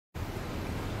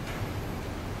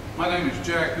My name is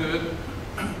Jack Good,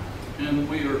 and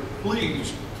we are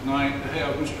pleased tonight to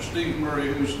have Mr. Steve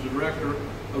Murray, who's the director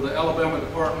of the Alabama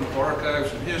Department of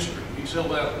Archives and History. He's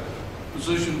held that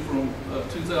position from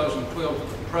 2012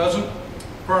 to the present.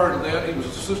 Prior to that, he was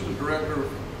assistant director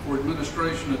for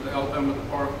administration at the Alabama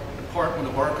Department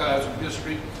of Archives and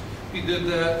History. He did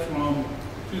that from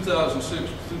 2006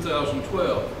 to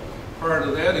 2012. Prior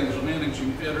to that, he was a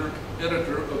managing editor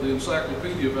of the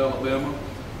Encyclopedia of Alabama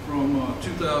from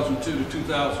 2002 to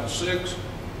 2006.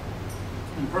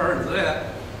 And prior to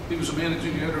that, he was a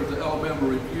managing editor of the Alabama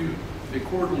Review, a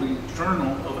quarterly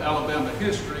journal of Alabama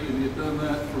history, and he had done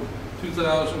that from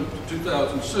 2000 to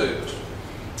 2006.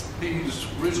 He's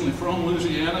originally from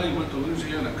Louisiana. He went to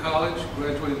Louisiana College,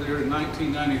 graduated there in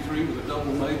 1993 with a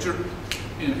double major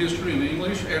in history and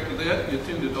English. After that, he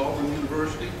attended Auburn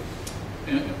University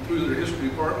and through their history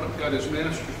department got his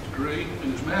master's degree,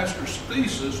 and his master's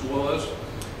thesis was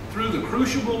Through the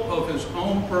Crucible of His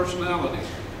Own Personality,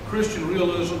 Christian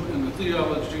Realism and the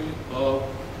Theology of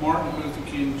Martin Luther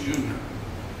King Jr.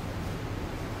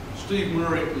 Steve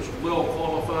Murray was well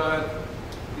qualified.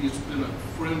 He's been a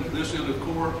friend of this end of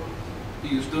court.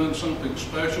 He has done something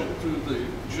special through the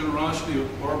generosity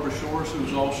of Barbara Shores, who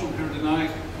is also here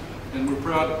tonight, and we're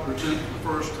proud to present for the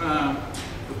first time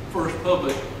the first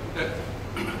public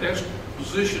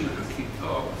exposition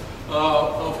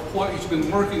of what he's been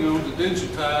working on to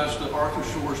digitize the Arthur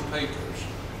Shores papers.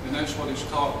 And that's what his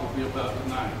talk will be about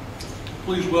tonight.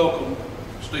 Please welcome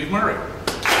Steve Murray.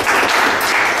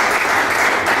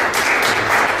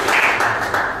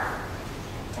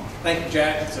 Thank you,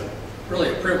 Jack. It's really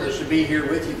a privilege to be here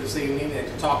with you this evening and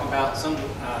to talk about some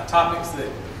topics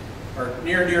that are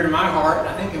near and dear to my heart, and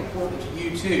I think important to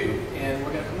you too. And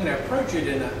I'm going to approach it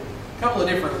in a couple of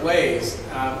different ways.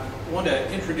 I want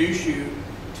to introduce you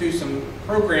to some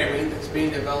programming that's being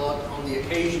developed on the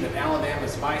occasion of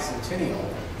Alabama's bicentennial,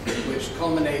 which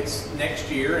culminates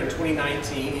next year in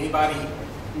 2019. Anybody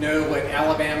know what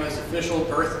Alabama's official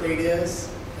birth date is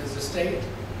as a state?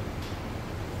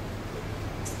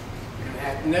 You're going to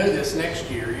have to know this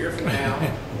next year, a year from now.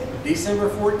 December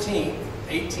 14th,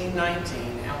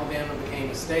 1819, Alabama became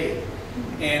a state.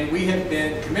 And we have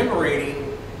been commemorating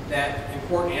that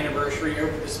important anniversary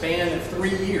over the span of 3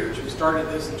 years. We started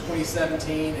this in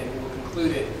 2017 and we'll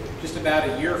conclude it just about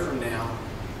a year from now.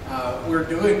 We're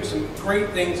doing some great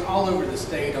things all over the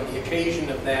state on the occasion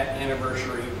of that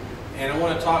anniversary, and I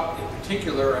want to talk in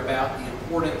particular about the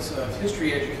importance of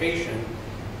history education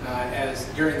as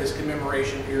during this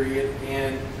commemoration period,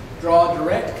 and draw a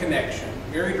direct connection,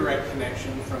 very direct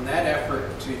connection from that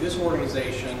effort to this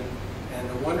organization and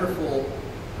the wonderful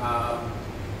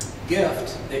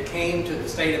gift that came to the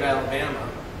state of Alabama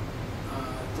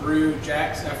through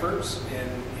Jack's efforts and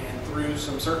through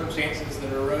some circumstances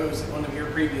that arose at one of your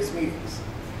previous meetings,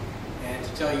 and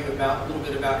to tell you about a little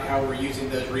bit about how we're using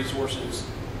those resources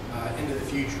into the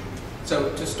future.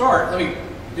 So to start, let me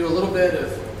do a little bit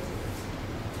of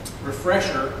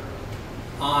refresher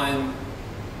on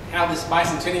how this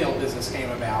bicentennial business came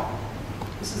about.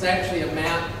 This is actually a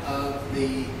map of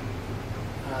the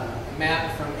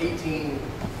map from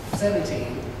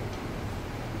 1817.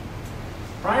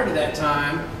 Prior to that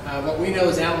time, what we know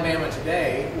as Alabama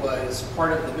today was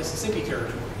part of the Mississippi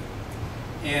Territory.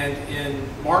 And in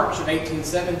March of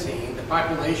 1817, the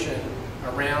population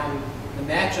around the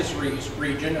Natchez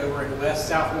region over in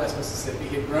southwest Mississippi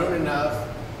had grown enough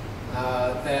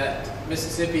that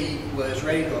Mississippi was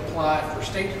ready to apply for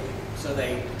statehood. So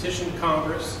they petitioned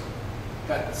Congress,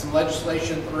 got some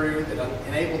legislation through that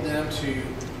enabled them to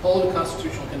hold a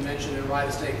constitutional convention and write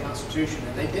a state constitution.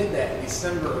 And they did that in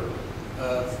December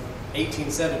of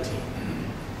 1817.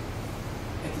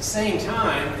 At the same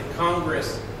time that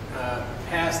Congress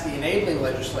passed the enabling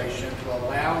legislation to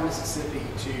allow Mississippi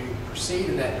to proceed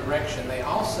in that direction, they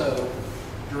also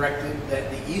directed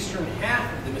that the eastern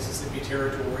half of the Mississippi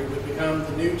Territory would become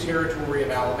the new territory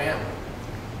of Alabama.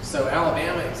 So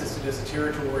Alabama existed as a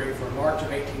territory from March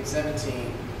of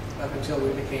 1817 up until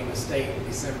we became a state in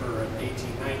December of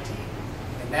 1819.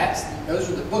 And those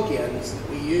are the bookends that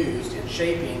we used in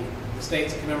shaping the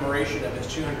state's commemoration of its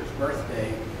 200th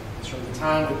birthday. It's from the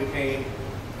time we became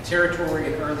a territory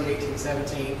in early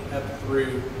 1817 up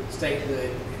through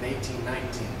statehood in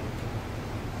 1819.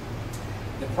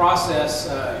 The process,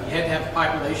 you had to have a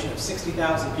population of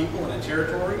 60,000 people in a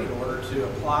territory in order to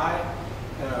apply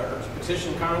or to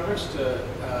petition Congress to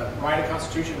write a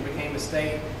constitution and become a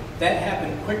state. That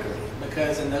happened quickly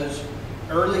because in those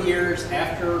early years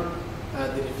after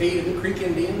the defeat of the Creek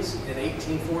Indians in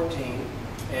 1814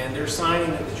 and their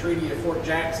signing of the Treaty of Fort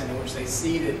Jackson, in which they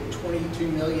ceded 22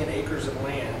 million acres of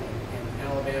land in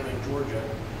Alabama and Georgia,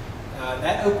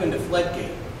 that opened a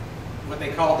floodgate. What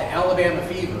they called the Alabama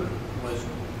fever was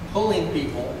pulling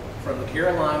people from the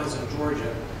Carolinas and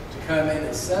Georgia to come in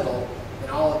and settle in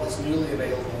all of this newly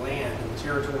available land in the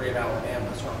territory of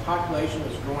Alabama. So our population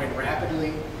was growing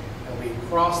rapidly, and we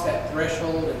crossed that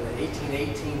threshold in the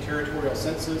 1818 territorial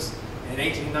census. And in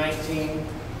 1819,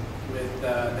 with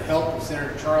the help of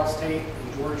Senator Charles Tate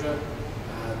in Georgia,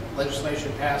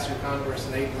 legislation passed through Congress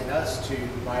enabling us to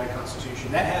write a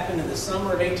constitution. That happened in the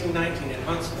summer of 1819 in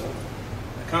Huntsville.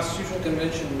 The Constitutional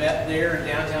Convention met there in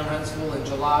downtown Huntsville in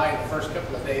July. And the first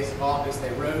couple of days of August,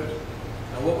 they wrote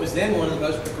what was then one of the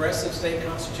most progressive state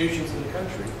constitutions in the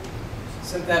country.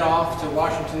 Sent that off to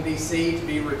Washington, D.C. to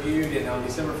be reviewed, and on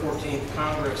December 14th,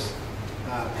 Congress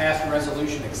passed a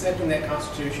resolution accepting that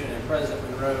constitution, and President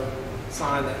Monroe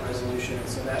signed that resolution, and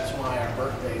so that's why our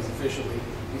birthday is officially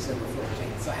December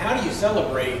 14th. So how do you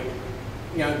celebrate,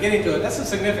 getting to it? That's a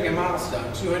significant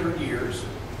milestone, 200 years.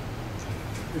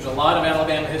 There's a lot of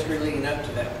Alabama history leading up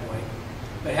to that point.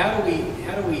 But how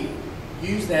do we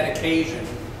use that occasion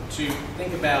to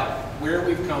think about where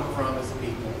we've come from as a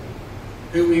people,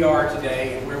 who we are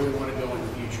today, and where we want to go in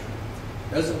the future?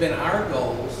 Those have been our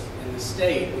goals in the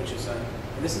state, and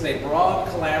this is a broad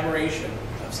collaboration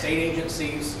of state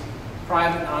agencies,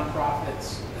 private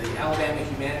nonprofits. The Alabama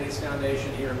Humanities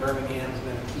Foundation here in Birmingham has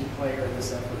been a key player in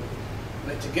this effort.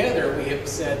 But together we have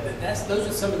said that those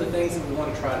are some of the things that we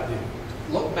want to try to do.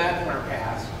 Look back on our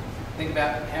past, think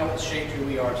about how it's shaped who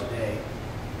we are today,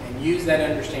 and use that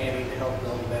understanding to help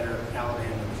build a better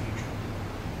Alabama in the future.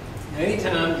 Now,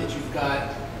 anytime that you've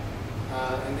got,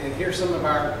 and here's some of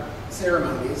our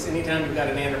ceremonies, anytime you've got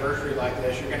an anniversary like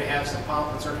this, you're going to have some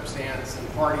pomp and circumstance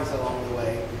and parties along the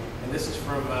way. And this is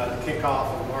from the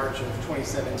kickoff in March of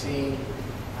 2017.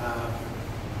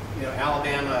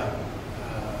 Alabama,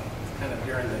 kind of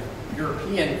during the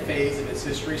European phase of its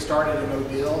history, started in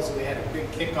Mobile, so we had a big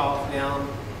kickoff down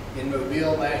in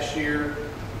Mobile last year.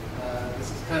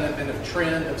 This has kind of been a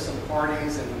trend of some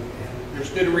parties, and there's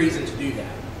good reason to do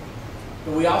that.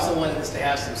 But we also wanted this to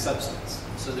have some substance.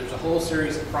 So there's a whole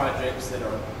series of projects that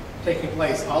are taking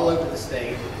place all over the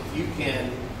state that you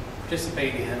can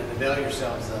participate in and avail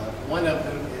yourselves of. One of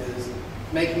them is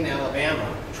Making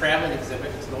Alabama, a traveling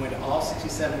exhibit. It's going to all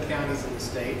 67 counties in the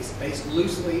state. It's based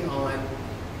loosely on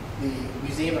the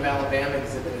Museum of Alabama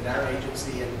exhibit at our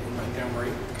agency in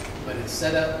Montgomery, but it's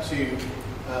set up to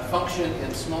function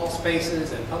in small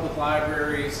spaces and public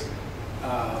libraries.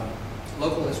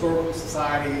 Local historical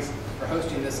societies are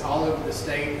hosting this all over the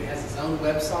state. It has its own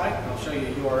website, and I'll show you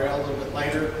a URL a little bit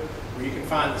later, where you can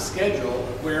find the schedule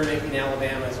of where Making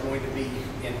Alabama is going to be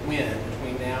and when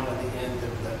between now and the end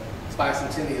of the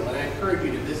bicentennial. And I encourage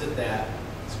you to visit that.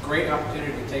 It's a great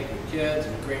opportunity to take your kids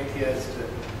and grandkids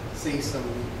to see some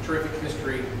terrific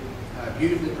history,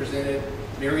 beautifully presented,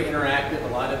 very interactive.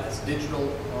 A lot of it's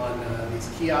digital on these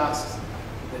kiosks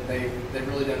that they've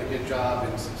really done a good job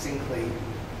in succinctly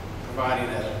providing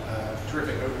a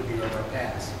terrific overview of our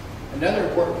past. Another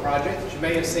important project that you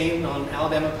may have seen on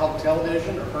Alabama Public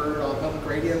Television or heard on public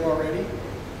radio already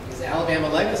is Alabama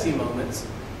Legacy Moments.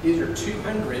 These are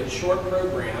 200 short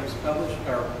programs published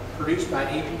or produced by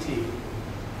APT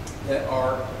that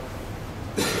are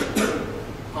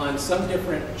on some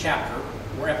different chapter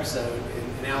or episode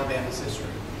in Alabama's history.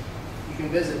 You can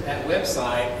visit that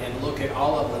website and look at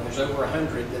all of them. There's over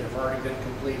 100 that have already been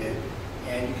completed,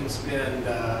 and you can spend,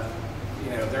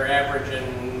 they're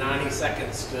averaging 90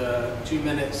 seconds to 2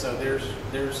 minutes, so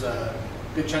there's a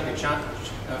good chunk of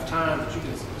time that you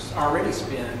can already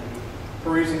spend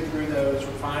perusing through those,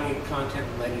 refining content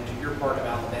related to your part of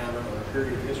Alabama or a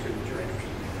period of history that you're interested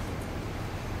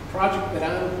in. A project that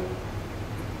I'm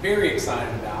very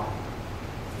excited about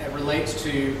that relates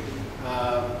to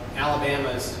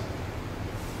Alabama's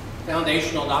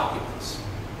foundational documents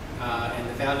and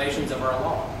the foundations of our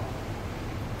law.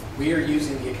 We are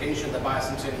using the occasion of the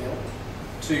bicentennial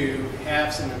to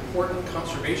have some important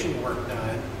conservation work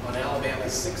done on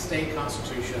Alabama's 6 state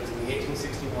constitutions and the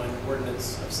 1861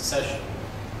 Ordinance of Secession.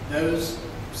 Those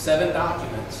 7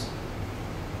 documents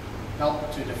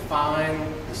help to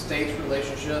define the state's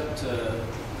relationship to the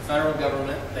federal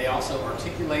government. They also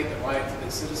articulate the rights of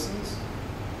its citizens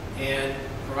and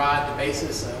provide the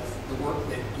basis of the work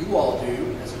that you all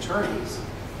do as attorneys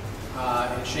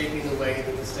in shaping the way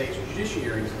that the state's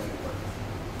judiciary is going to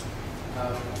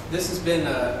work. This has been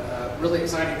a really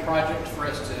exciting project for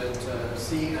us to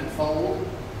see unfold.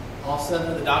 All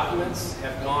 7 of the documents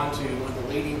have gone to one of the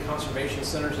leading conservation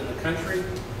centers in the country,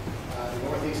 the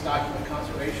Northeast Document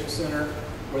Conservation Center,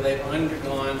 where they've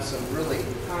undergone some really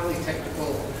highly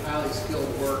technical and highly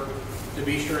skilled work to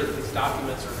be sure that these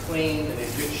documents are clean and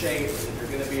in good shape and that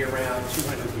they're going to be around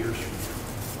 200 years from now.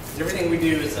 Because everything we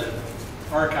do as an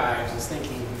archives is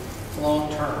thinking long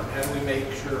term. How do we make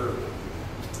sure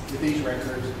that these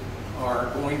records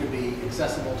are going to be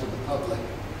accessible to the public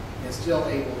and still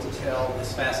able to tell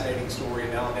this fascinating story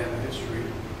of Alabama history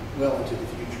well into the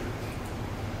future?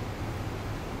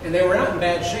 And they were not in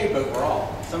bad shape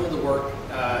overall. Some of the work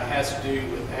has to do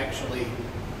with actually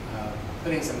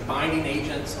putting some binding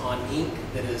agents on ink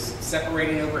that is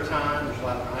separating over time. There's a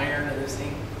lot of iron in this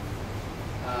ink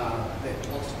that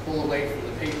wants to pull away from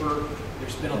the paper.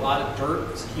 There's been a lot of dirt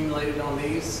that's accumulated on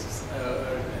these,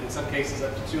 in some cases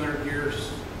up to 200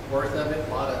 years worth of it,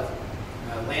 a lot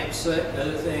of lamp soot and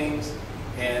other things.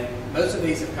 And most of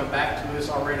these have come back to us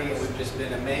already, and we've just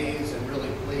been amazed and really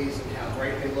pleased at how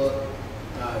great they look.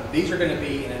 These are going to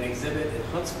be in an exhibit in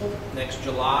Huntsville next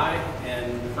July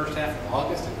and the first half of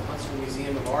August at the Huntsville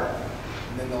Museum of Art.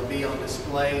 And then they'll be on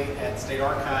display at State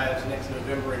Archives next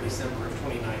November and December of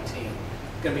 2019.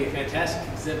 It's going to be a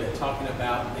fantastic exhibit talking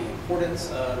about the importance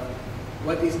of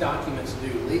what these documents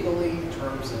do legally in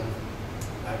terms of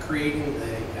creating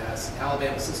the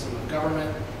Alabama system of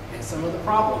government and some of the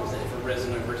problems that have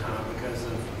arisen over time because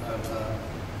of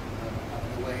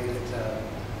the way that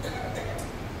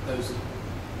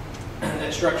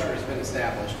that structure has been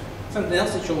established. Something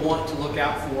else that you'll want to look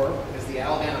out for is the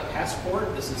Alabama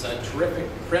Passport. This is a terrific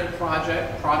print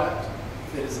product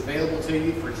that is available to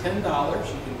you for $10.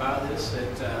 You can buy this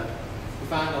at, you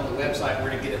find on the website where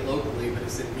to get it locally, but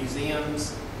it's at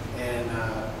museums and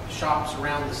shops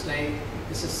around the state.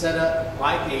 This is set up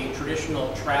like a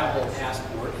traditional travel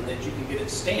passport in that you can get it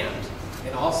stamped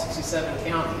in all 67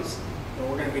 counties. And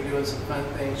we're going to be doing some fun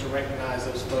things to recognize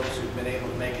those folks who've been able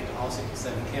to make it to all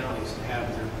 67 counties and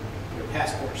have their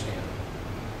passport stamped.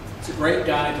 It's a great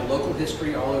guide to local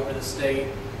history all over the state,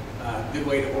 a good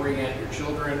way to orient your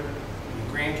children and your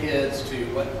grandkids to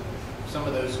what some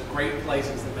of those great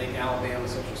places that make Alabama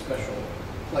such a special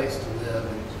place to live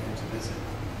and to visit.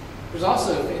 There's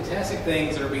also fantastic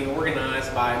things that are being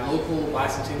organized by local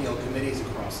bicentennial committees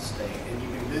across the state. And you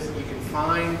can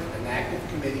find an active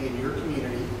committee in your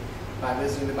community by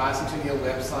visiting the bicentennial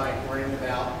website, learning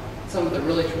about some of the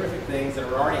really terrific things that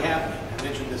are already happening. I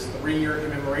mentioned this 3-year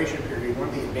commemoration period. One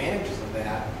of the advantages of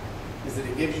that is that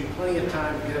it gives you plenty of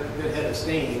time to get up a good head of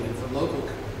steam and for local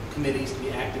committees to be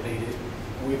activated.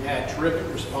 And we've had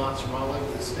terrific response from all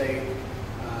over the state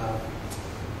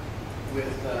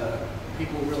with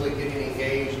people really getting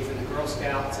engaged. Even the Girl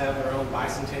Scouts have their own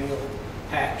bicentennial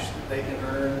patch that they can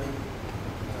earn.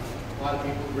 A lot of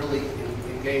people really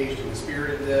engaged in the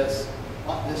spirit of this.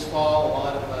 This fall, a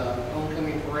lot of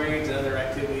homecoming parades and other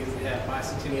activities that have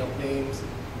bicentennial themes.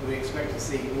 And we expect to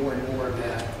see more and more of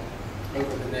that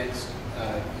over the next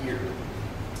year.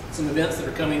 Some events that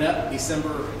are coming up: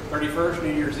 December 31st,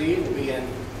 New Year's Eve, will be in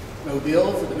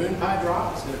Mobile for the Moon Pie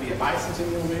Drop. It's going to be a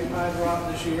bicentennial Moon Pie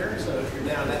Drop this year, so if you're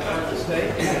down that part of the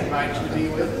state, we invite you to be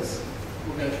with us.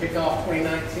 We're going to kick off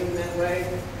 2019 that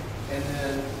way. And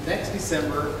then next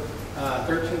December,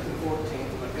 13th and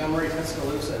 14th, Montgomery,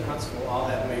 Tuscaloosa, and Huntsville all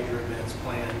have major events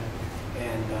planned,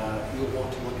 and you'll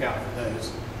want to look out for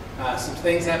those. Some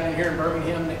things happening here in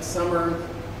Birmingham next summer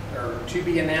are to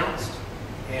be announced,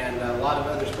 and a lot of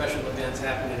other special events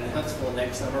happening in Huntsville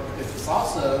next summer because it's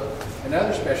also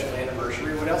another special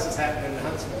anniversary. What else is happening in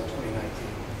Huntsville in 2019?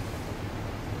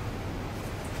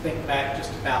 Think back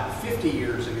just about 50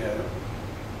 years ago.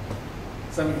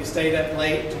 Some of you stayed up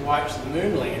late to watch the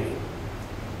moon landing.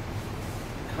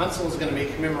 Huntsville is going to be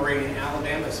commemorating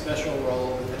Alabama's special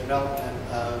role in the development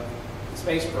of the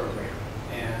space program,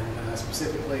 and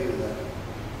specifically the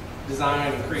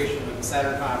design and creation of the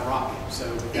Saturn V rocket.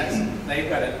 So they've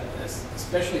got a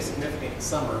especially significant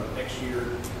summer next year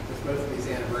with both of these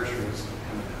anniversaries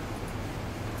coming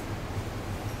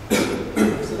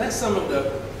up. So that's some of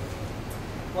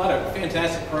a lot of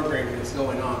fantastic programming that's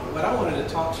going on. But what I wanted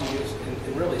to talk to you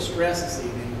and really stress this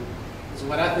evening is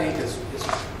what I think is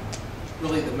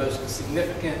really the most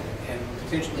significant and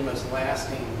potentially most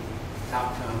lasting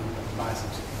outcome of the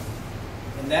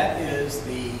bicentennial. And that is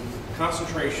the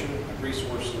concentration of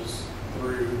resources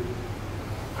through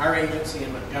our agency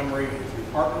in Montgomery and through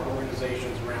partner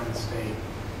organizations around the state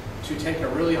to take a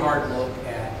really hard look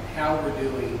at how we're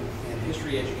doing in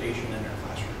history education in our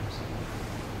classrooms.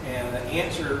 And the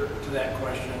answer to that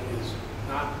question is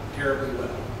not terribly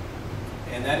well.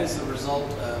 And that is the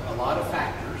result of a lot of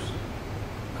factors.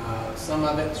 Some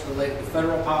of it's related to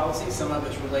federal policy, some of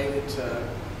it's related to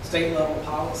state level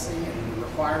policy and the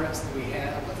requirements that we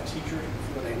have of teachers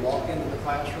before they walk into the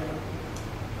classroom.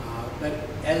 But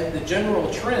as the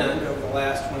general trend over the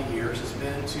last 20 years has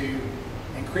been to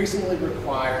increasingly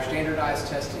require standardized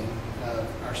testing of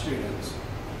our students.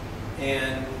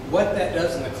 And what that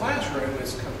does in the classroom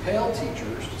is compel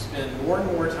teachers to spend more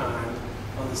and more time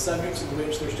on the subjects in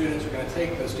which their students are going to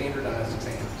take those standardized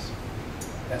exams.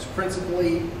 That's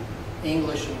principally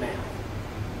English and math.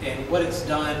 And what it's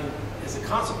done as a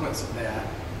consequence of that,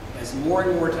 as more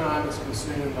and more time is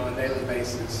consumed on a daily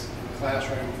basis in the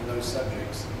classroom for those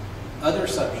subjects, other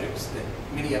subjects that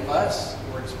many of us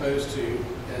were exposed to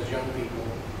as young people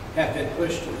have been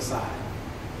pushed to the side.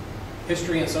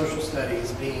 History and social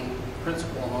studies being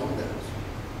principal among those.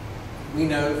 We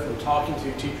know from talking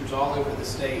to teachers all over the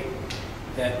state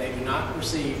that they do not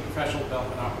receive professional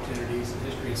development opportunities in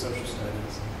history and social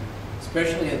studies,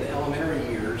 especially in the elementary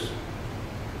years.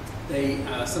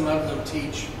 Some of them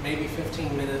teach maybe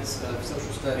 15 minutes of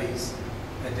social studies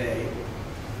a day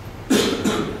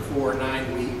for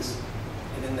 9 weeks,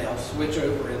 and then they'll switch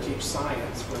over and teach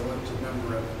science for a limited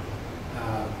number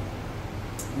of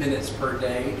minutes per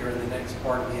day during the next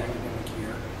part of the academic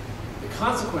year. The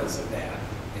consequence of that,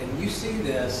 and you see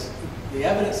this, the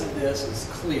evidence of this is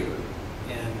clear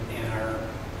in our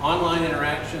online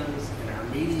interactions, in our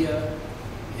media,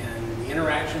 in the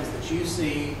interactions that you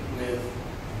see with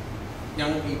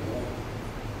young people,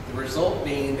 the result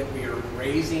being that we are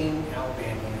raising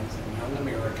Alabamians and young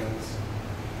Americans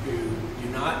who do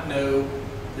not know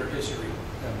their history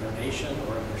of their nation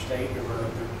or of their state or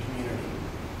of their community.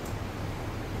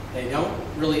 They don't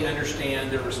really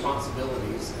understand their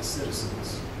responsibilities as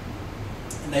citizens.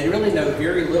 And they really know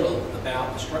very little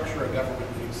about the structure of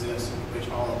government that exists in which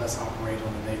all of us operate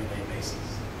on a day-to-day basis.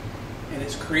 And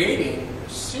it's creating a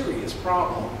serious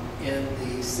problem in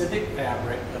the civic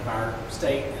fabric of our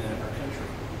state and of our country.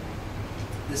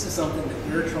 This is something that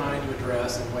we're trying to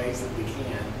address in ways that we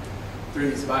can through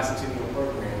these bicentennial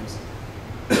programs.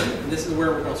 And this is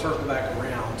where we're going to circle back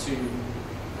around to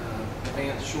the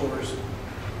Vance Shores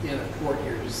in court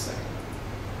here in just a second.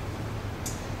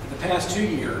 In the past 2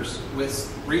 years,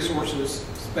 with resources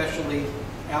specially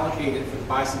allocated for the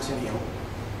bicentennial,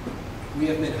 we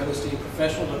have been hosting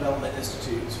professional development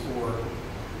institutes for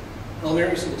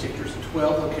elementary school teachers in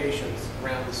 12 locations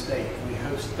around the state. And we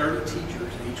host 30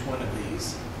 teachers in each one of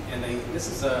these. And this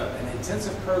is an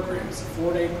intensive program. It's a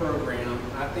 4-day program.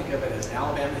 I think of it as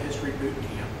Alabama History Boot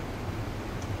Camp.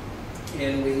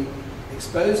 And we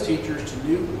expose teachers to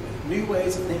new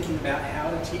ways of thinking about how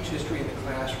to teach history in the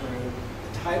classroom,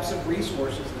 the types of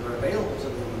resources that are available to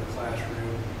them in the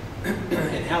classroom,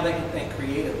 and how they can think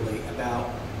creatively about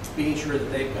being sure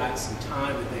that they've got some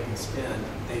time that they can spend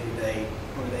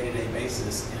on a day-to-day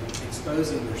basis in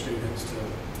exposing their students to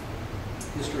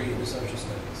history and to social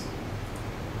studies.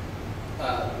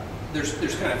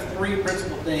 There's kind of 3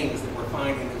 principal things that we're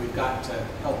finding that we've got to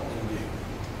help them do.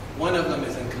 One of them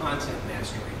is in content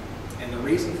mastery. And the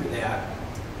reason for that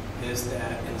is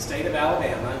that in the state of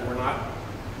Alabama, and we're not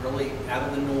really out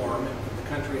of the norm of the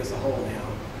country as a whole now,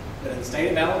 but in the state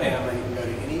of Alabama, you can go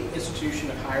to any institution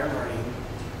of higher learning,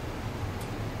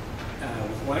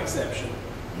 with one exception,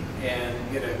 and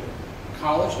get a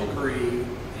college degree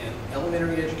in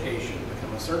elementary education,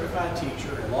 become a certified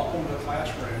teacher, and walk into a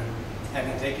classroom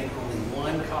having taken only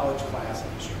one college class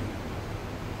in history.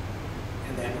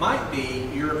 And that might be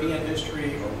European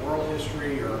history or world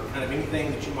history or kind of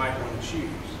anything that you might want to choose.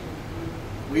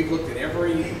 We've looked at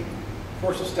every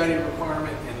course of study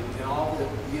requirement in all the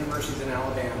universities in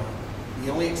Alabama.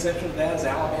 The only exception to that is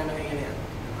Alabama A&M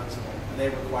in Huntsville, and they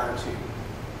require 2.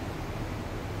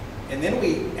 And then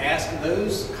we ask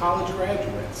those college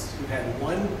graduates who had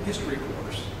one history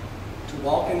course to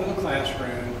walk into the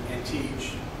classroom and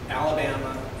teach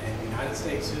Alabama and United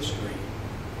States history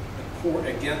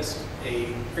against a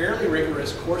fairly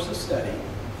rigorous course of study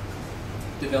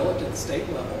developed at the state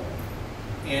level.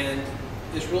 And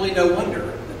it's really no wonder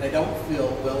that they don't feel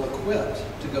well equipped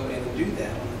to go in and do that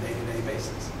on a day-to-day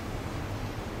basis.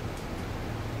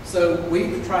 So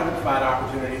we've tried to provide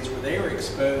opportunities where they are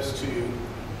exposed to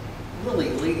really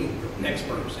leading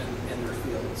experts in their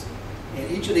fields.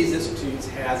 And each of these institutes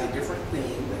has a different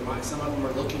theme. Some of them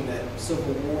are looking at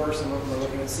Civil War, some of them are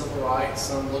looking at civil rights,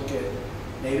 some look at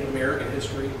Native American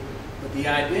history. But the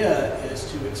idea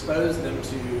is to expose them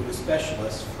to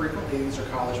specialists. Frequently these are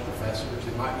college professors.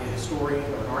 It might be a historian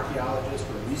or an archaeologist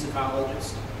or a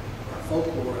musicologist or a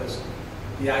folklorist.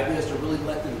 The idea is to really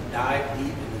let them dive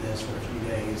deep into this for a few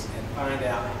days and find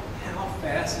out how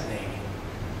fascinating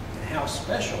and how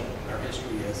special our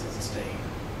history is as a state,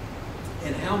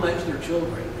 and how much their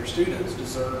children, their students,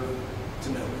 deserve to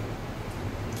know it.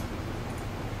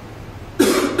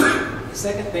 The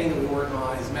second thing that we work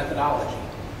on is methodology.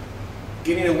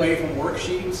 Getting away from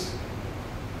worksheets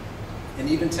and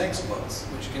even textbooks,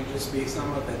 which can just be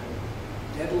some of the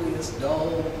deadliest,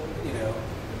 dull,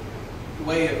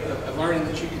 way of learning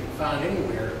that you can find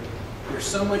anywhere. There's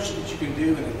so much that you can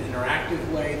do in an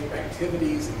interactive way through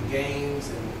activities and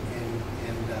games and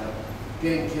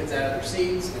getting kids out of their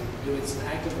seats and doing some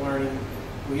active learning.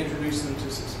 We introduce them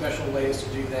to some special ways to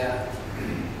do that.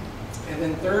 And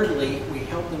then thirdly, we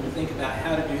help them to think about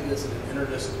how to do this in an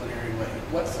interdisciplinary way.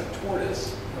 What's a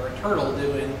tortoise or a turtle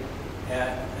doing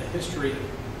at a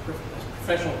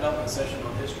professional development session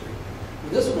on history?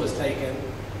 Well, this one was taken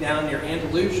down near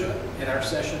Andalusia at our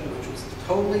session, which was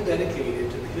totally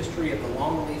dedicated to the history of the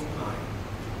longleaf pine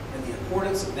and the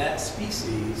importance of that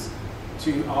species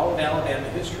to all of Alabama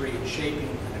history in shaping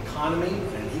an economy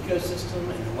and an ecosystem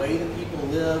and the way that people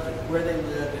lived and where they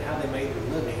lived and how they made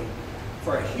their living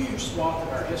for a huge swath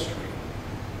of our history,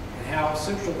 and how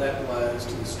central that was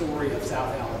to the story of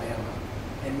South Alabama.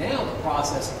 And now the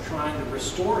process of trying to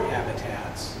restore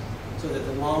habitats so that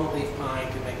the longleaf pine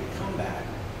can make a comeback,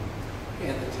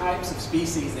 and the types of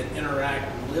species that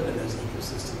interact and live in those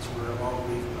ecosystems where a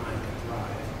longleaf pine can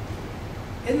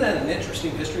thrive. Isn't that an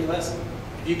interesting history lesson?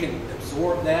 If you can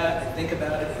absorb that and think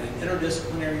about it in an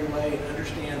interdisciplinary way and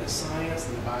understand the science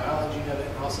and the biology of it,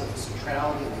 and also the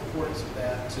centrality and the importance of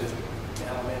that to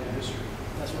Alabama history.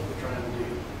 That's what we're trying to do.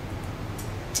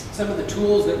 Some of the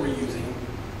tools that we're using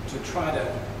to try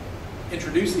to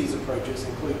introduce these approaches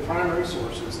include primary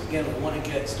sources. Again, we want to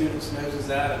get students'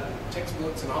 noses out of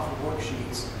textbooks and off of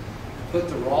worksheets and put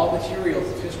the raw materials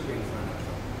of history in front of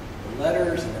them. The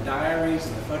letters and the diaries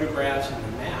and the photographs and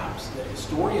the maps that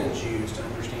historians use to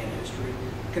understand history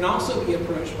can also be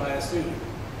approached by a student.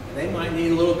 And they might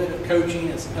need a little bit of coaching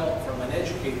and some help from an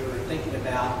educator in thinking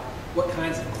about what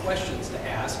kinds of questions to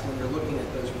ask when they're looking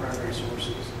at those primary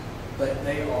sources. But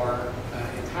they are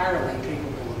entirely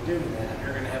capable of doing that and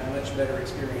are going to have a much better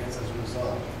experience as a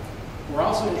result. We're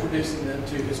also introducing them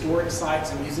to historic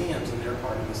sites and museums in their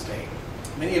part of the state,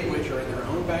 many of which are in their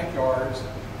own backyards,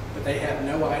 but they have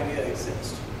no idea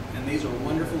exist. And these are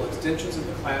wonderful extensions of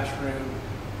the classroom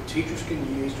that teachers can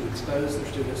use to expose their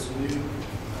students to new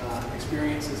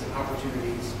experiences and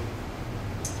opportunities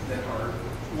that are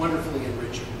wonderfully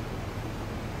enriching.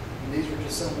 And these were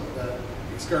just some of the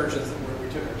excursions that we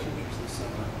took our teachers this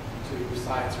summer to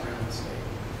sites around the state.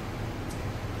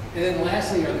 And then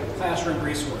lastly are the classroom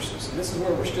resources. And this is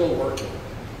where we're still working.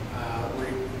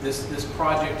 This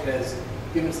project has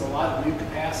given us a lot of new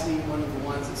capacity. One of the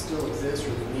ones that still exists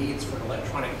are the needs for an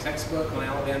electronic textbook on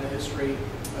Alabama history,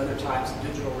 other types of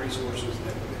digital resources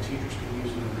that the teachers can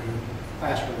use in the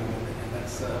classroom, and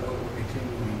that's what we're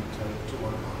continuing to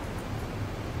work on.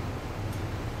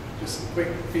 Just some quick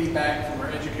feedback from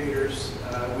our educators.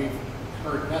 We've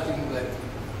heard nothing but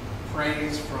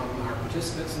praise from our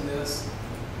participants in this.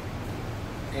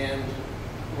 And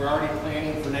we're already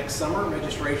planning for next summer.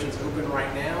 Registration's open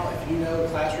right now. If you know a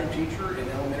classroom teacher in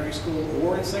elementary school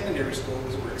or in secondary school,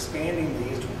 because we're expanding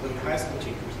these to include high school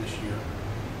teachers this year,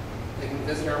 they can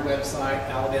visit our website,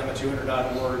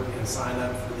 alabama200.org, and sign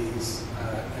up for these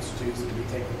institutes that will be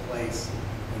taking place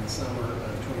in the summer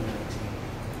of 2019.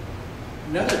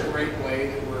 Another great way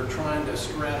that we're trying to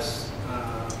stress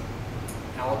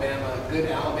good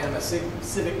Alabama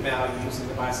civic values in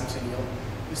the bicentennial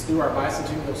is through our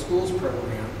Bicentennial Schools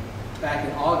program. Back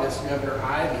in August, Governor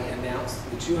Ivey announced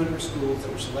the 200 schools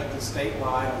that were selected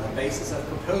statewide on the basis of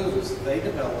proposals that they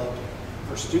developed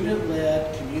for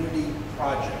student-led community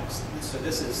projects. So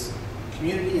this is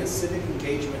community and civic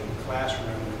engagement in the classroom,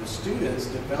 where the students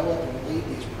develop and lead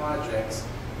these projects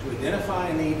to identify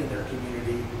a need in their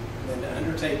community and then to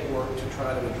undertake work to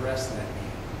try to address that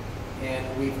need.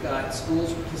 And we've got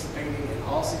schools participating in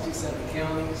all 67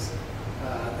 counties.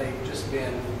 They've just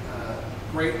been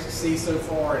great to see so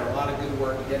far, and a lot of good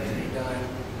work yet to be done.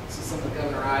 This is some of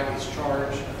Governor Ivey's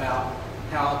charge about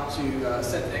how to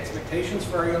set the expectations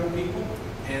for our young people,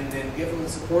 and then give them the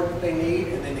support that they need,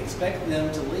 and then expect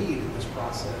them to lead in this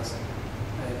process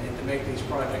and to make these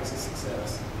projects a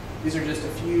success. These are just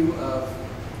a few of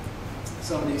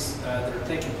some of these that are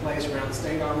taking place around the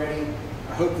state already.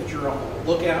 I hope that you're on the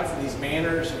lookout for these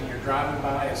banners when you're driving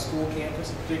by a school campus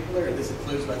in particular, and this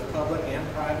includes both public and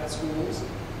private schools.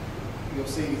 You'll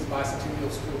see these bicentennial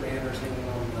school banners hanging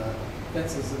on the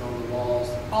fences and on the walls.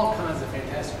 All kinds of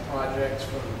fantastic projects,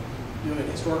 from doing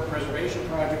historic preservation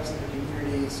projects in the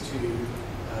communities to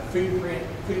food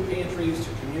pantries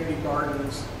to community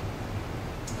gardens.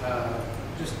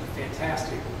 Just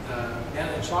fantastic.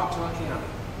 Down in Choctaw County,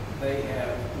 they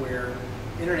have where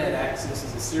internet access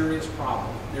is a serious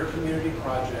problem. Their community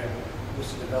project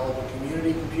was to develop a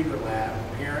community computer lab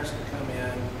where parents could come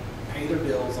in, pay their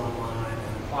bills online,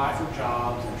 and apply for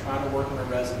jobs and try to work on a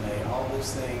resume, all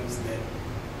those things that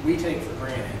we take for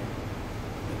granted,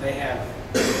 that they have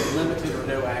limited or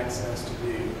no access to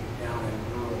do down in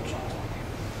rural Choctaw County.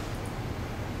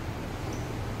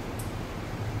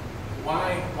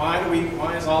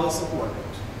 Why is all this important?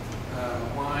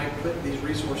 Why put these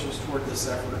resources toward this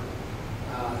effort?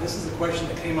 This is a question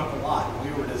that came up a lot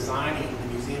when we were designing the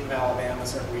Museum of Alabama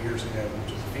several years ago,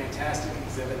 which is a fantastic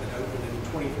exhibit that opened in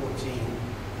 2014.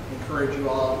 I encourage you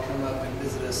all to come up and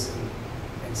visit us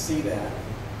and see that.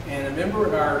 And a member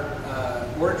of our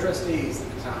Board of Trustees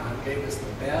at the time gave us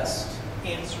the best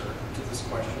answer to this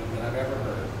question that I've ever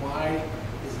heard. Why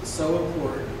is it so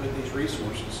important to put these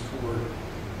resources toward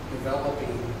developing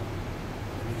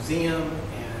a museum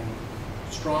and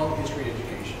strong history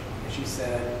education? And she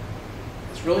said,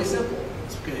 it's really simple.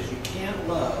 It's because you can't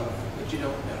love what you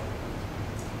don't know.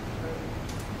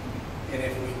 And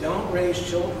if we don't raise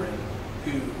children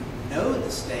who know the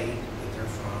state that they're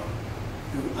from,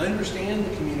 who understand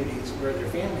the communities where their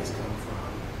families come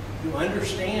from, who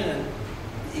understand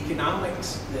the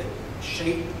economics that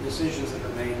shape the decisions that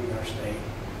are made in our state,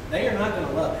 they are not going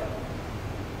to love it.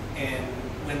 And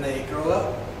when they grow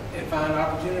up and find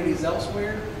opportunities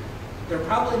elsewhere, they're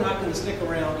probably not going to stick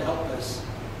around to help us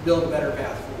build a better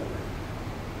path forward.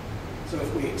 So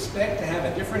if we expect to have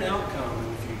a different outcome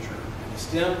in the future and to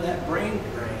stem that brain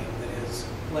drain that has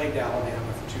plagued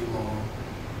Alabama for too long,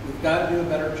 we've got to do a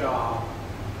better job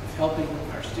of helping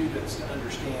our students to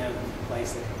understand the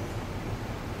place they come from.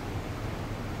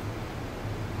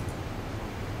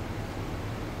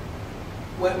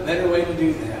 What better way to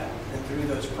do that than through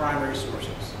those primary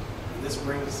sources? And this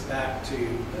brings us back to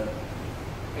the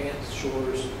Vance,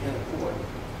 Shores, and the Port.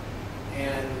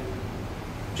 And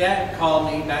Jack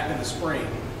called me back in the spring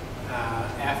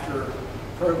after a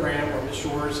program where Ms.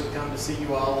 Shores had come to see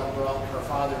you all and brought her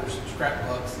father's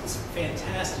scrapbooks. This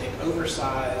fantastic,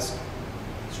 oversized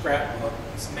scrapbook.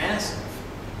 It's massive.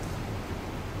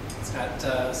 It's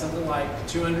got something like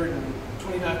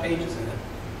 225 pages in it,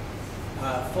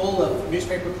 full of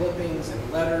newspaper clippings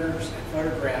and letters and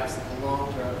photographs that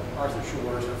belong to Arthur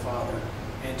Shores, her father,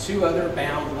 and 2 other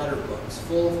bound letter books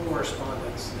full of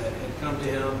correspondence that had come to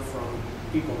him from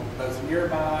people both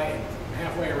nearby and from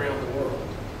halfway around the world.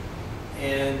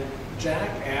 And Jack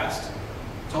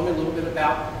told me a little bit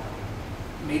about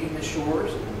meeting Ms.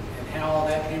 Shores and how all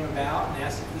that came about, and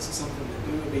asked if this is something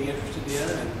that we would be interested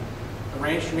in, and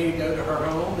arranged for me to go to her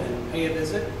home and pay a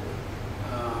visit.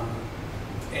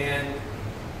 And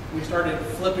we started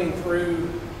flipping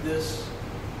through this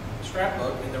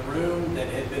scrapbook in the room that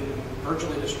had been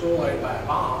virtually destroyed by a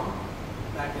bomb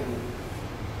back in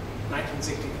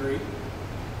 1963.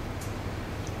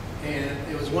 And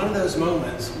it was one of those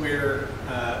moments where,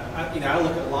 I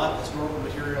look at a lot of historical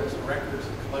materials and records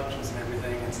and collections and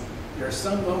everything, and there are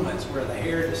some moments where the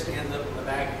hair just stands up on the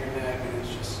back of your neck, and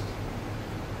it's just,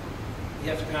 you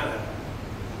have to kind of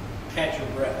catch your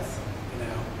breath,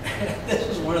 This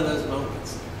was one of those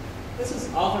moments. This is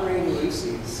authoring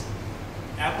Lucy's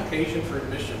application for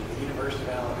admission to the University of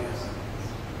Alabama.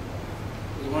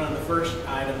 It was one of the first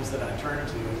items that I turned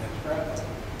to in that scrapbook.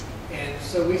 And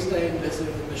so we stayed and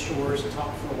visited with Ms. Shores and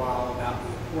talked for a while about the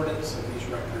importance of these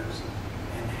records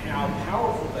and how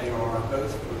powerful they are,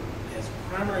 both as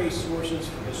primary sources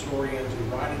for historians who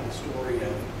are writing the story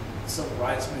of the Civil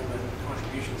Rights Movement,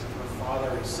 contributions of her father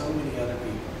and so many other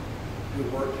people who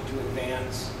worked to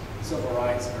advance civil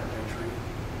rights in our country,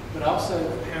 but also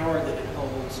the power that it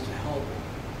holds to help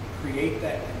create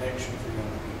that connection for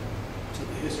young people to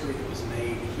the history that was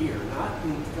made here, not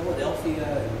in Philadelphia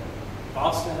and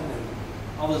Boston and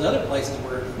all those other places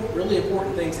where really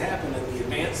important things happen in the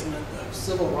advancement of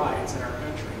civil rights in our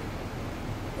country.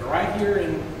 But right here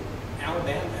in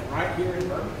Alabama and right here in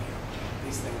Birmingham,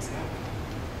 these things happen.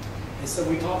 And so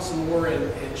we talked some more,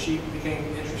 and she became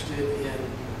interested in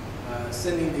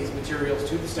sending these materials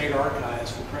to the state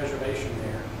archives for preservation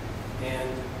there. And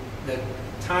the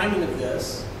timing of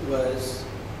this was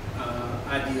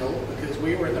ideal because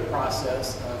we were in the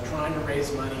process of trying to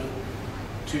raise money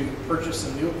to purchase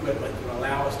some new equipment that would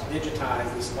allow us to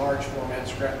digitize this large format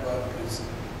scrapbook, because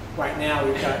right now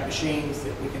we've got machines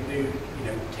that we can do,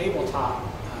 tabletop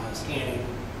scanning,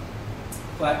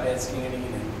 flatbed scanning,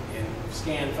 and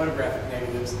scan photographic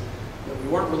negatives, but we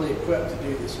weren't really equipped to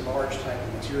do this large type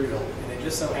of material. And it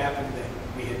just so happened that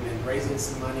we had been raising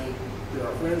some money through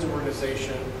our Friends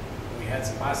organization, and we had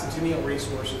some bicentennial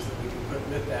resources that we could put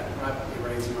with that privately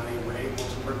raised money, and were able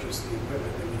to purchase the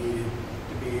equipment that we needed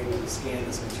to be able to scan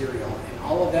this material. And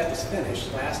all of that was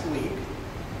finished last week.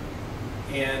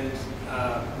 And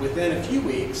within a few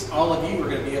weeks, all of you are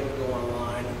going to be able to go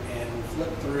online and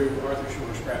flip through Arthur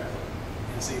Shores scrapbook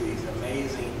and to see these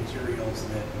amazing materials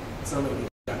that some of you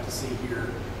got to see here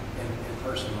in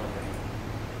person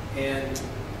already. And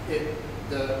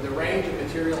the range of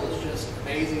material is just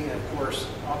amazing. And of course,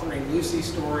 authoring Lucy's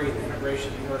story and the integration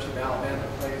of the University of Alabama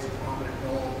plays a prominent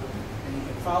role. And you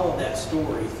can follow that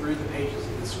story through the pages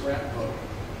of this scrapbook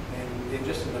in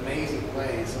just an amazing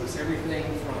way. So it's everything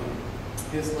from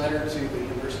his letter to the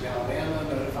University of Alabama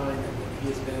notifying them that he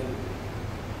has been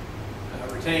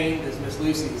retained as Miss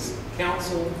Lucy's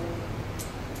counsel,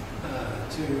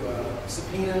 to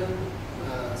subpoena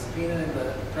and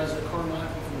the President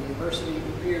Carmichael from the university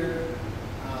appeared.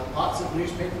 Lots of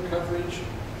newspaper coverage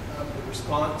of the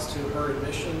response to her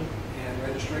admission and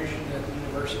registration at the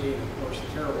university, and of course the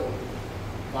terrible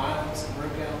violence that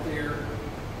broke out there.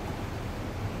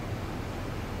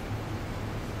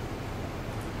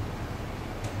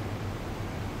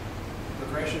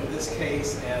 Progression of this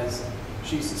case as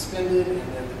she's suspended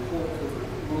and then the court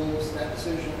overrules that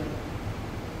decision.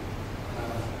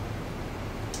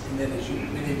 And then, as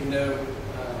many of you know,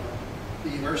 the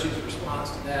university's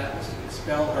response to that was to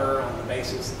expel her on the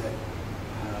basis that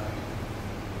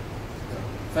the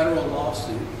federal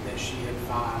lawsuit that she had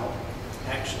filed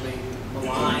actually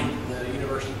maligned the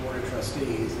University Board of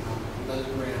Trustees. And on those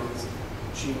grounds,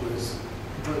 she was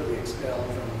completely expelled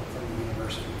from the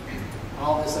university.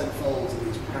 All this unfolds in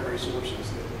these primary sources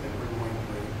that we're going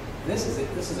through. And this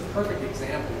is a perfect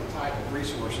example of the type of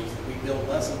resources that we build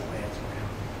lesson plans around.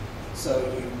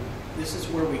 So this is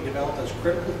where we develop those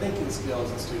critical thinking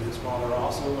skills in students while they're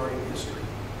also learning history.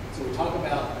 So we talk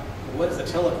about, well, what is a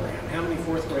telegram? How many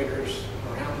fourth graders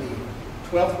or how many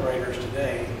 12th graders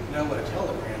today know what a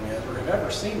telegram is or have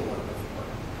ever seen one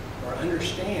before or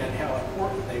understand how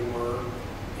important they were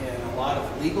in a lot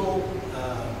of legal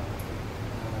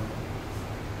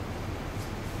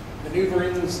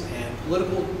maneuverings and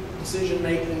political decision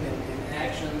making and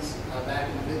actions back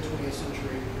in the mid-20th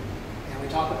century. And we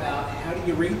talk about how do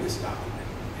you read this document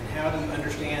and how do you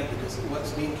understand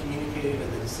what's being communicated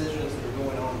and the decisions that are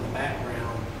going on in the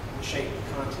background that shape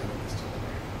the content of this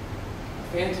telegram. A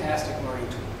fantastic learning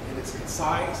tool. And it's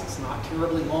concise, it's not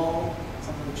terribly long,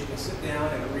 something that you can sit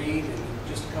down and read in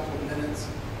just a couple of minutes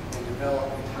and develop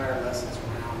entire lessons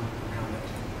around that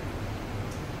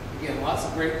telegram. Again, lots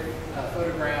of great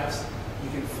photographs. You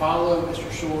can follow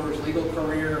Mr. Shores' legal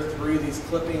career through these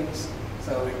clippings.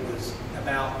 So it was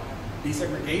about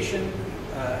desegregation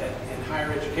in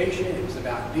higher education. It was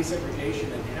about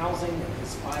desegregation in housing and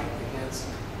his fight against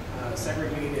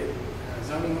segregated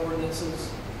zoning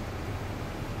ordinances.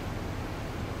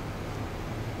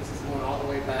 This is going all the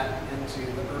way back into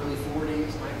the early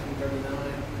 40s,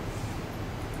 1939.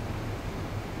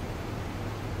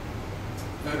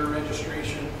 Voter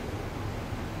registration.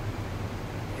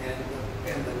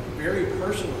 And the very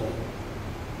personal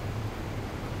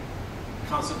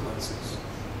consequences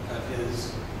of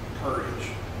his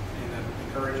courage and of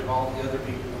the courage of all the other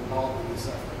people involved in the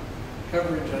suffering.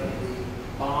 Coverage of the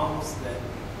bombs that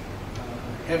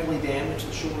heavily damaged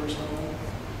the Shores home.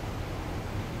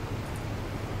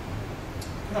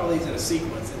 Put all these in a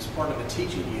sequence. It's part of a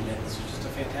teaching unit. This is just a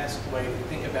fantastic way to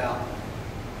think about,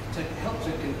 to help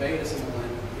to convey to someone,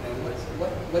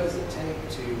 what does it take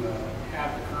to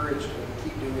have the courage to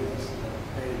keep doing this on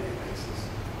a day-to-day basis.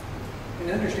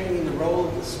 And understanding the role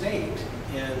of the state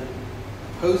in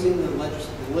opposing the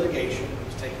litigation that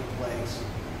was taking place,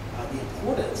 the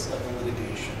importance of the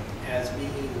litigation as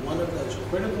being one of those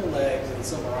critical legs in the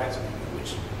civil rights movement,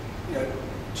 which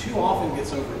too often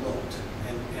gets overlooked.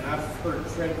 And I've heard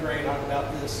Fred Gray talk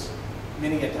about this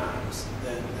many a times.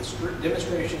 The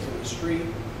demonstrations in the street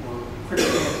were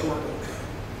critically important.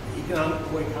 The economic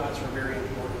boycotts were very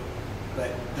important. But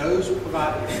those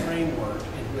provided a framework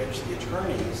in which the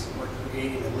attorneys were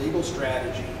creating a legal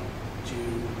strategy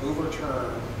to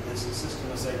overturn this system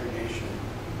of segregation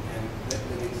that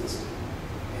existed.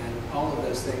 And all of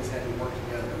those things had to work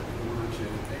together in order to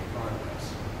make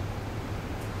progress.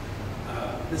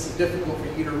 This is difficult for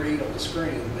you to read on the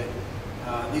screen,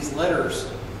 but these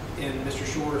letters in Mr.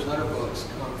 Shores' letter books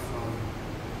come from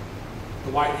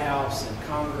the White House and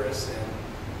Congress and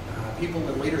people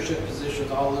in leadership positions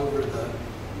all over the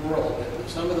world. But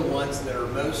some of the ones that are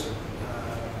most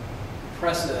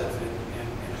impressive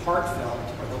and heartfelt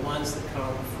are the ones that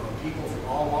come from people from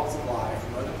all walks of life,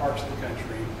 from other parts of the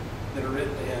country, that are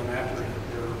written to him after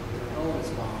their home is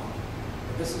bombed.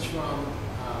 This is from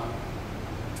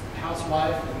a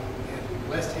housewife in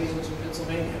West Hazleton,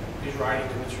 Pennsylvania, who's writing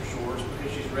to Mr. Shores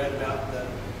because she's read about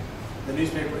the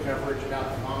newspaper coverage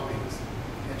about the bombings.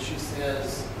 And she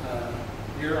says,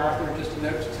 "Dear Arthur, just a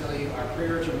note to tell you, our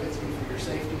prayers are with you for your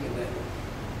safety and that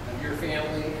of your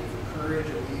family and for courage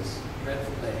of these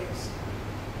dreadful days.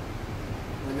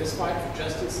 this fight for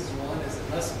justice is won as it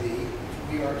must be,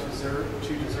 if we are to deserve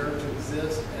to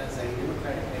exist as a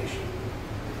democratic nation.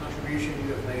 The contribution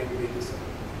you have made will be considered.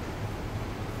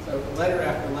 So letter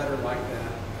after letter like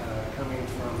that, coming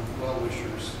from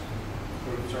well-wishers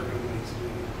who are observing what he's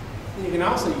doing. And you can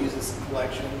also use this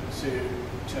collection to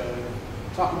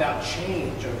talk about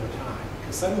change over time.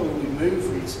 Because suddenly we move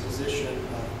from this position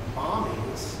of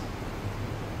bombings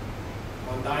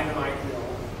on Dynamite Hill.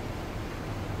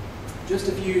 Just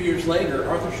a few years later,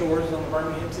 Arthur Shores is on the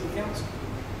Birmingham City Council.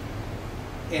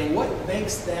 And what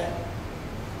makes that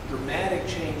dramatic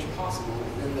change possible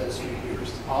within those few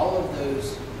years? All of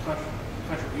those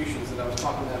contributions that I was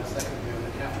talking about a second ago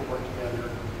that have to work together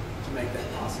to make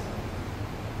that possible.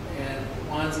 And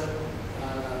winds up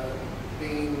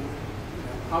being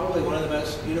probably one of the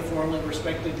most uniformly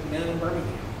respected men in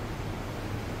Birmingham.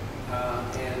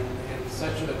 And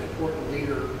such an important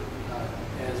leader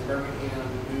as Birmingham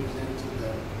moves into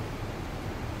the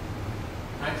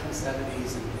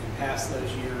 1970s and past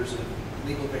those years of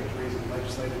legal victories and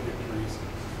legislative victories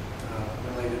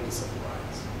related to civil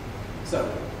rights.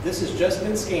 So this has just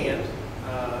been scanned,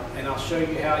 and I'll show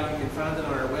you how you can find it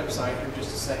on our website in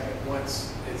just a second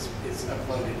once it's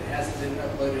uploaded. It hasn't been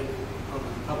uploaded on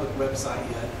the public website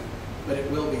yet, but it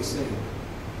will be soon.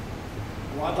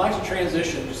 Well, I'd like to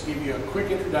transition, just give you a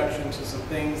quick introduction to some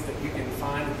things that you can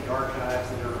find at the archives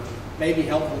that are maybe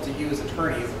helpful to you as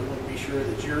attorneys that we want to be sure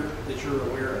that you're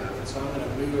aware of. And so I'm going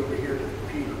to move over here to the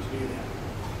computer to do that.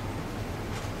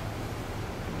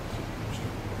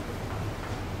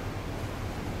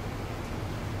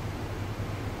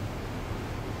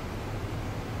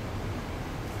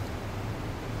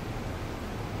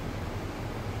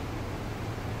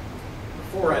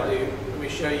 Before I do, let me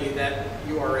show you that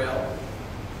URL.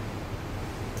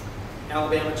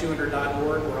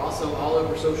 Alabama200.org. We're also all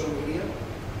over social media.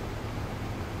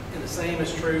 And the same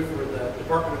is true for the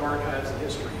Department of Archives and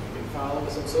History. You can follow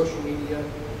us on social media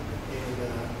and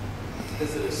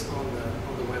visit us on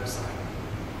the website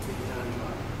anytime you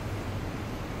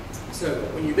like. So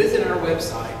when you visit our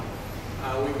website,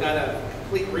 we've got a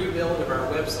complete rebuild of our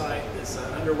website that's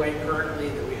underway currently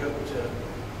that we hope to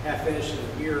have finished in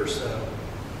a year or so.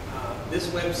 This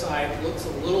website looks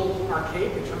a little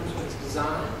archaic in terms of its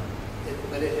design,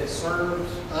 but it has served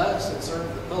us and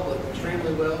served the public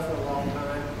extremely well for a long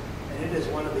time, and it is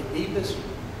one of the deepest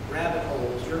rabbit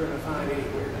holes you're going to find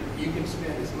anywhere. You can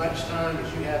spend as much time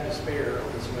as you have to spare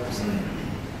on this website.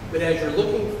 But as you're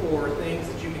looking for things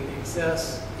that you can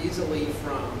access easily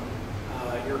from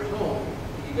your home,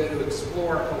 you go to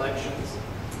Explore Collections,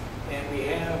 and we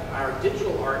have our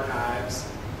digital archives,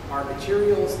 our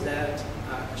materials that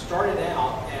started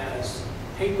out as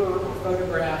paper or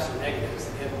photographs or negatives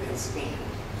that have been scanned.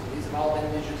 So these have all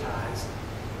been digitized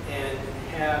and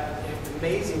have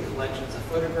amazing collections of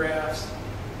photographs,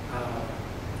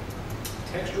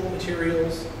 textual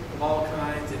materials of all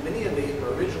kinds, and many of these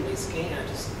were originally scanned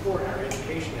to support our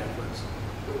education efforts.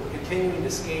 But we're continuing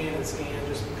to scan and scan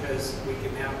just because we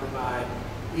can now provide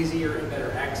easier and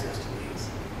better access to these.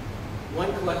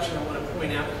 One collection I want to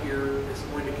point out here is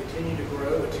going to continue to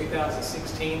grow. In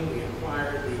 2016, we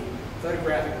acquired the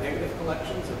photographic negative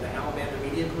collections of the Alabama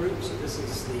Media Group. So this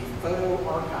is the photo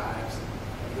archives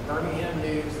of the Birmingham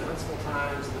News, the Huntsville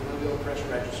Times, and the Mobile Press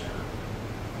Register.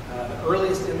 The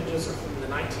earliest images are from the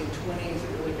 1920s.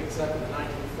 It really picks up in the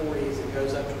 1940s and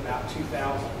goes up to about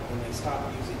 2000 when they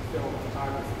stopped using film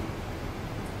photography.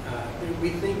 We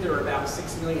think there are about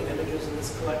 6 million images in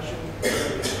this collection. We're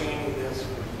going to be scanning this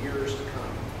for years to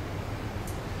come.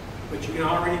 But you can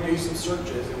already do some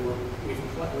searches, and we've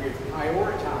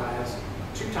prioritized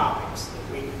 2 topics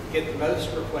that we get the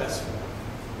most requests for.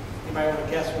 Anybody want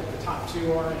to guess what the top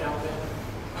 2 are in Alabama?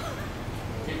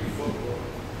 Football.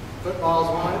 Football is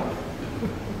one.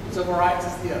 Civil rights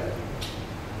is the other.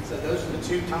 So those are the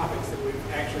 2 topics that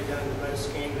we've actually done the most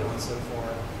scanning on so far.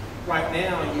 Right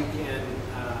now, you can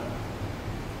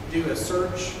do a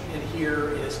search in here,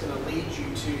 and it's going to lead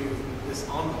you to this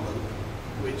envelope,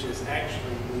 which is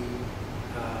actually the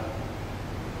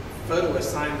photo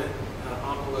assignment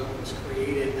envelope that was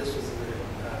created. This was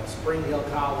at Spring Hill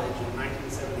College in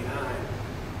 1979,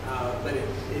 but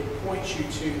it points you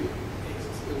to,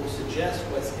 it will suggest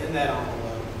what's in that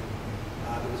envelope,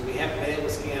 because we haven't been able to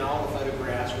scan all the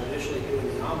photographs. We're initially doing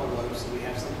the envelope, so we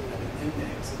have something of an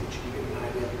index so that you can get an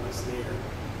idea of what's there.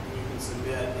 And you can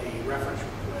submit a reference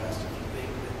request if you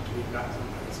think that we've got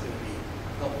something that's going to be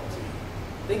helpful to you.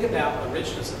 Think about the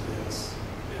richness of this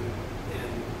and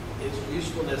its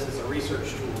usefulness as a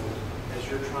research tool as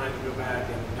you're trying to go back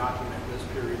and document those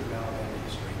periods of Alabama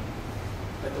history.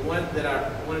 But the one that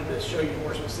I wanted to show you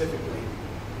more specifically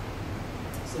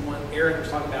is So when Aaron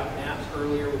was talking about maps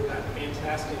earlier, we've got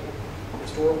fantastic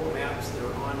historical maps that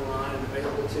are online and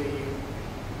available to you.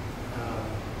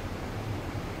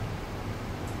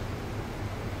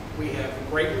 We have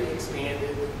greatly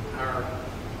expanded our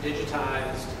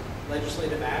digitized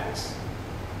legislative acts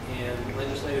and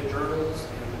legislative journals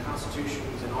and the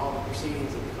constitutions and all the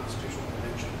proceedings of the constitutional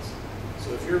conventions.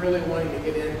 So if you're really wanting to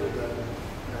get into the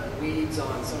weeds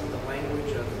on some of the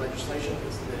language of legislation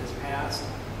that has passed,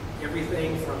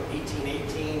 everything from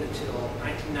 1818 until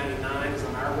 1999 is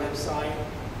on our website.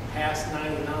 Past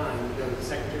 99, you go to the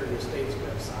Secretary of State's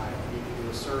website and you can do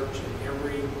a search, and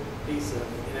every piece of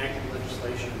enacted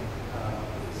legislation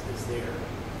is there.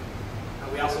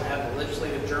 We also have the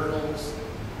legislative journals.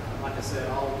 Like I said,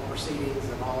 all the proceedings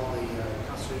of all the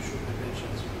constitutional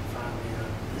conventions you can find there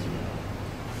as well.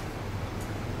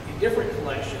 A different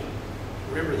collection,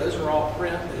 remember those are all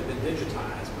print that have been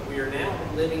digitized, but we are now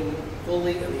living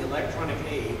fully in the electronic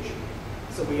age.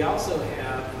 So we also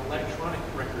have an electronic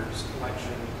records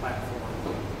collection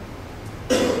platform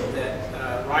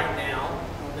that right now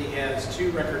only has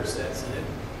 2 record sets in it.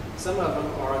 Some of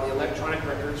them are the electronic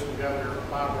records from Governor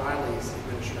Bob Riley's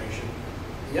administration.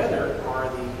 The other are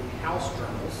the House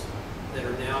journals that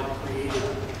are now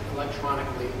created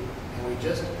electronically, and we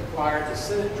just acquired the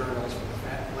Senate journals for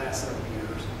the last several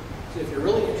years. So if you're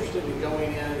really interested in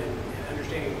going in and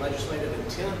understanding legislative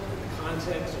intent and the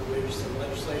context in which some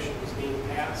legislation was being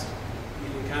passed, you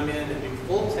can come in and do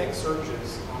full text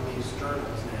searches on these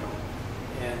journals now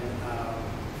and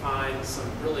find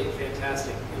some really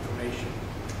fantastic information.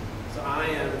 So I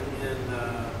am in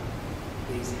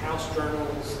these House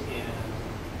journals and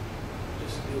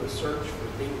just do a search for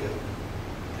bingo,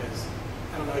 because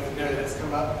I don't know if you know, that's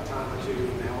come up a time or two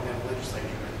in the Alabama legislature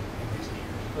in recent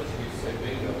years. What did you say,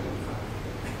 bingo?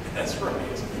 That's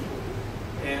right.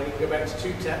 And we can go back to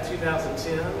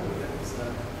 2010, that was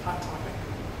a hot topic.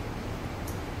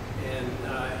 And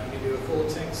you can do a full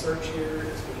text search here.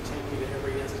 It's going to take you to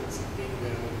every instance of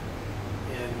bingo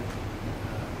in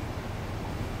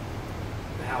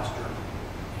the House journal.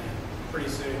 And pretty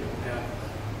soon we'll have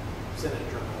the Senate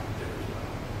journal there as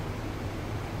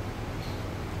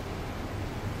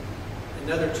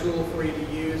well. Another tool for you to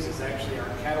use is actually our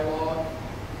catalog.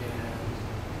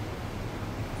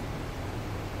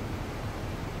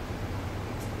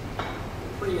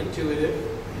 Pretty intuitive.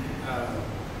 I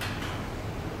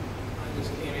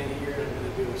just came in here and I'm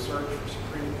going to do a search for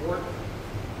Supreme Court,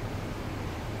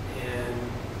 and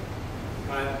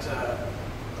got a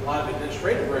lot of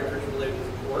administrative records related to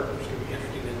the court, which can be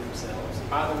interesting in themselves. And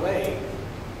by the way,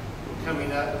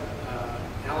 coming up,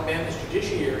 Alabama's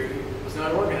judiciary was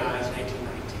not organized in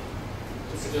 1819.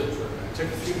 Took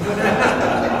a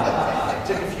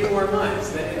few more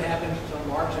months. That it happened until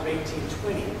March of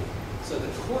 1820. So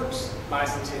the court's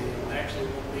bicentennial actually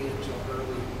won't be until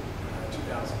early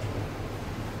 2020.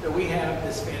 So we have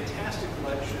this fantastic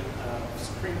collection of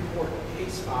Supreme Court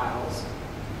case files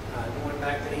going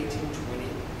back to 1820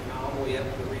 and all the way up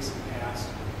to the recent past.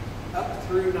 Up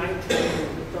through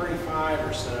 1935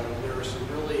 or so, there were some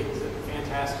really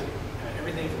fantastic,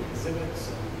 everything from exhibits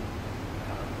and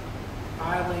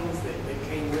filings that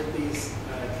came with these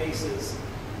cases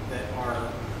that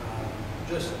are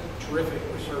just terrific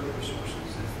research resources if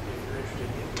you're interested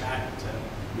in getting back to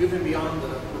moving beyond the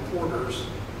reporters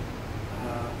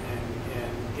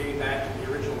and getting back to the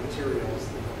original materials.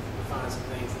 You'll find some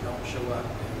things that don't show up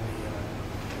in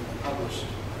the published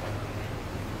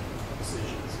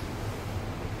decisions.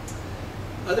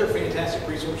 Other fantastic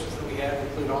resources that we have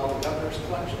include all the governor's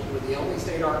collections. We're the only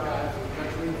state archive in the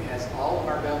country that has all of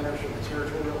our governors from the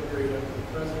territorial period up to the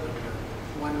present under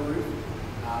one roof.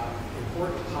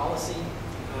 Important policy,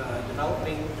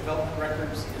 development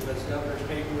records in those governor's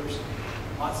papers,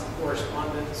 lots of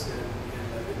correspondence and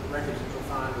records that you'll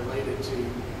find related to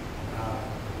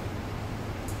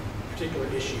particular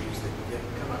issues that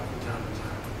come up from time to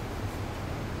time.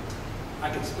 I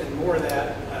could spend more of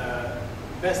that.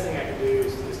 The best thing I can do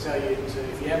is tell you to,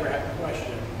 if you ever have a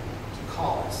question, to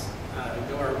call us.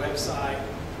 Go to our website,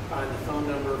 find the phone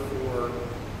number for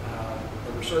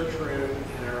the research room,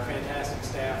 and our fantastic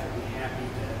staff will be happy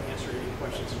to answer any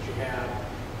questions that you have.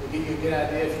 We'll give you a good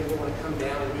idea if you want to come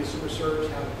down and do some research,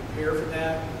 how to prepare for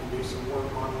that. You can do some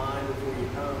work online before you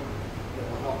come that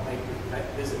will help make your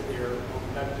visit there more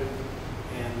productive,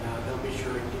 and they'll be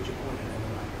sure to get you pointed in the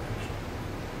right direction.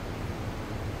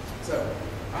 So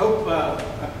I hope,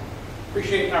 I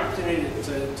appreciate the opportunity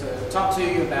to talk to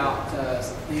you about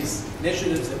these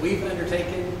initiatives that we've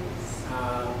undertaken.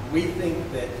 We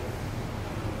think that,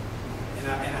 and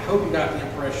I hope you got the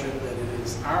impression that it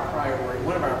is our priority,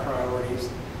 one of our priorities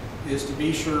is to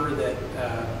be sure that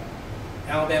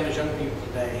Alabama's young people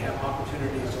today have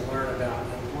opportunities to learn about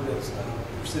the importance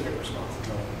of civic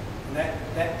responsibility. And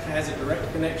that has a direct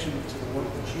connection to the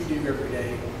work that you do every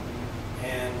day,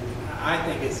 and I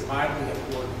think it's vitally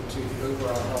important to the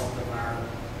overall health of our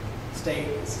state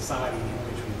and society in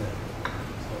which we live.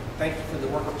 So thank you for the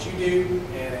work that you do,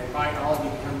 and I invite all of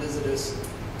you to come visit us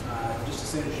just as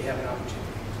soon as you have an opportunity.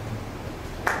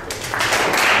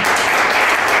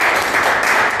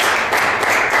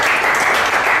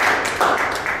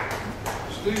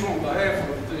 Steve, on behalf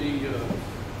of the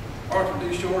Arthur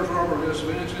D.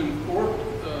 Shores-Vance Court,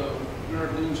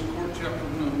 American Dean's Court, chapter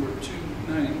number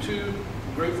 292,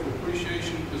 grateful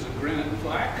appreciation is a granite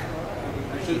plaque.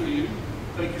 I present to you.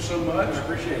 Thank you so much. I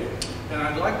appreciate it. And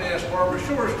I'd like to ask Barbara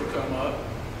Shores to come up.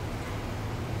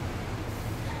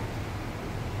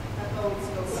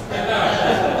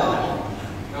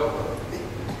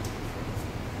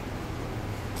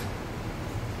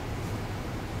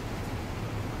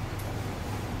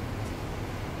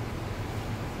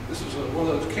 This is one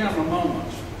of those camera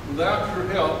moments. Without your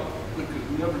help, we could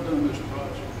have never done this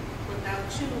project.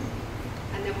 Without you,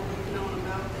 I never would have known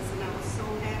about this, and I was so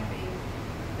happy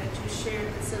that you shared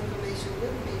this information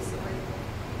with me so I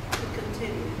could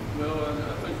continue. Well,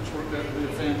 I think it's worked out to be a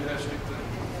fantastic thing.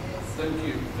 Thank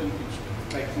you. Thank you, Steve.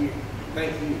 Thank you.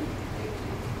 Thank you.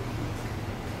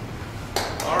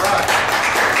 All right.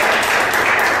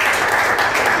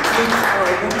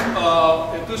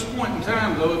 At this point in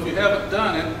time, though, if you haven't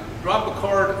done it, drop a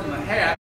card in the hat.